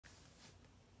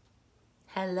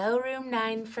Hello, Room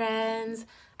 9 friends.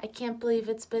 I can't believe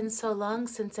it's been so long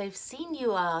since I've seen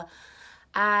you all.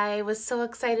 I was so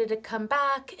excited to come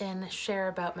back and share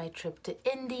about my trip to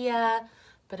India,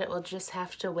 but it will just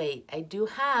have to wait. I do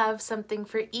have something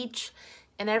for each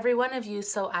and every one of you,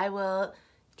 so I will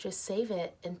just save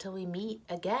it until we meet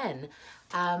again.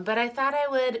 But I thought I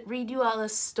would read you all a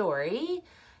story,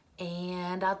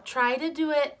 and I'll try to do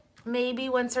it maybe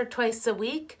once or twice a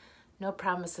week. No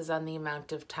promises on the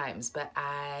amount of times, but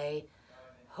I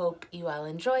hope you all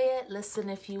enjoy it. Listen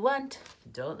if you want.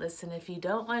 Don't listen if you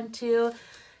don't want to.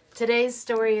 Today's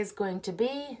story is going to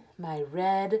be My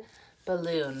Red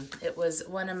Balloon. It was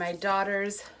one of my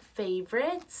daughter's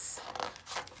favorites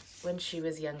when she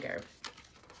was younger.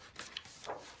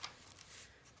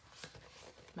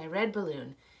 My red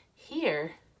balloon.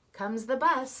 Here comes the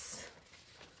bus.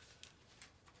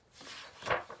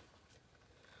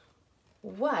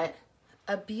 What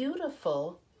a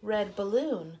beautiful red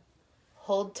balloon.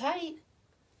 Hold tight.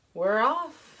 We're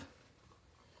off.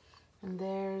 And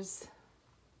there's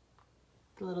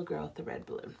the little girl with the red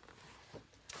balloon.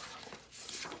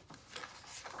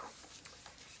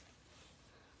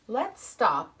 Let's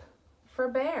stop for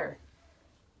Bear.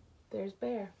 There's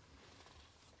Bear.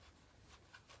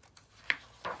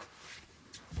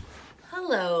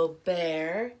 Hello,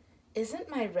 Bear. Isn't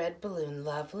my red balloon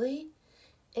lovely?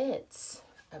 It's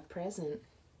a present.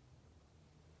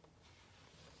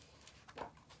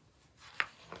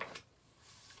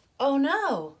 Oh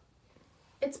no,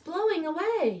 it's blowing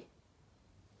away.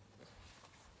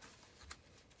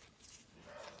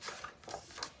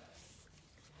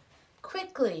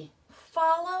 Quickly,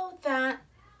 follow that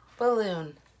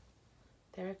balloon.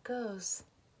 There it goes.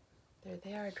 There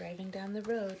they are driving down the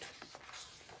road.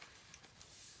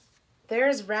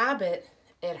 There's Rabbit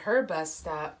at her bus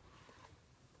stop.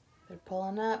 They're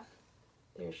pulling up.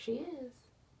 There she is.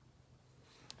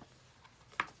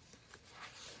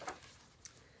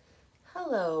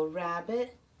 Hello,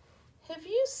 Rabbit. Have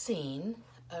you seen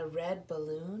a red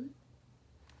balloon?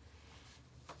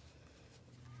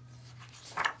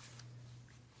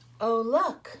 Oh,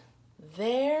 look.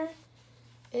 There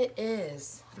it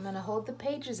is. I'm going to hold the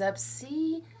pages up.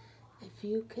 See if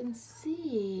you can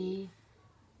see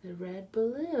the red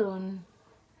balloon.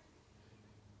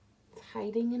 It's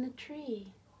hiding in a tree.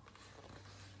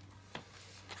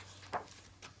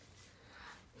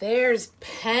 There's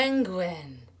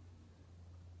Penguin.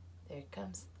 There it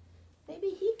comes. Maybe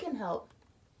he can help.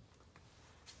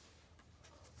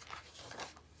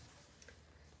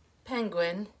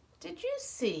 Penguin, did you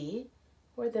see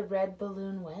where the red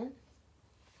balloon went?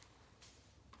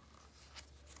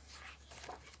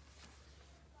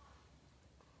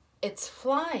 It's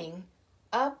flying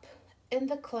up in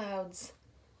the clouds,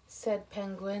 said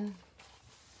Penguin.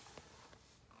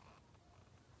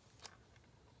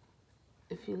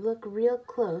 If you look real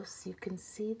close, you can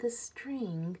see the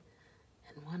string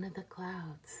in one of the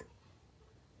clouds.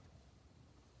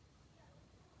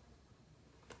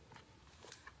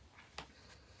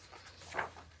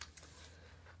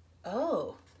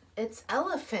 Oh, it's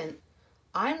Elephant.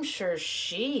 I'm sure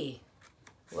she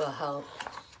will help.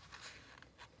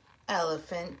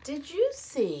 Elephant, did you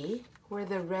see where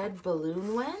the red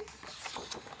balloon went?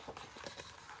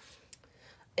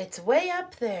 It's way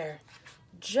up there,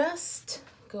 just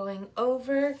going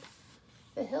over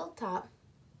the hilltop.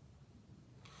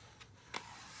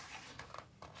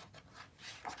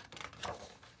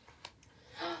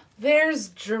 There's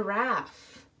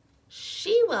Giraffe.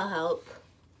 She will help.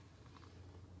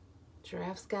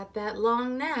 Giraffe's got that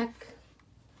long neck.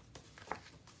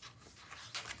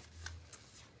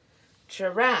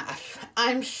 Giraffe,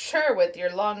 I'm sure with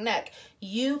your long neck,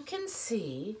 you can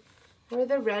see where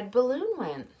the red balloon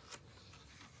went.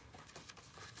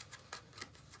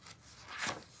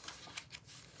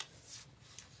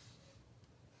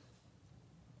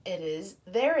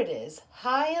 There it is,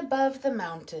 high above the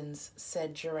mountains,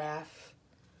 said Giraffe.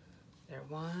 They're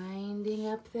winding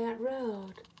up that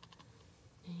road.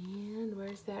 And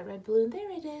where's that red balloon?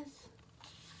 There it is.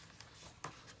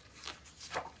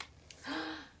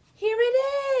 Here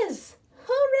it is!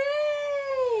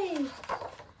 Hooray!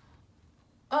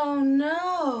 Oh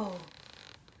no!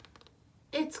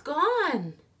 It's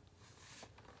gone!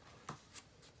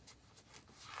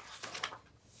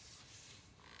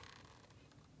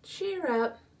 Cheer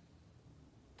up.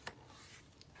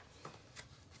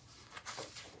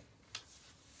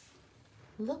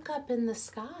 Look up in the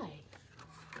sky.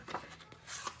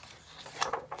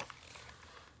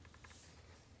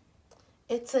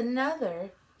 It's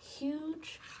another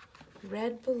huge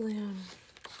red balloon.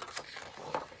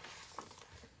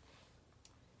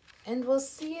 And we'll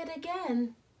see it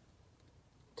again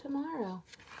tomorrow.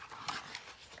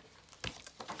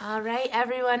 All right,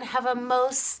 everyone, have a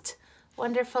most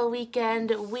wonderful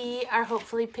weekend. We are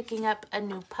hopefully picking up a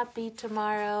new puppy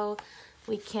tomorrow.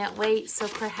 We can't wait, so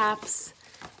perhaps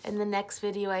in the next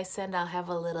video I send, I'll have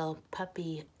a little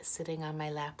puppy sitting on my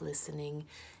lap listening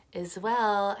as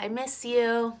well. I miss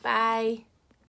you. Bye.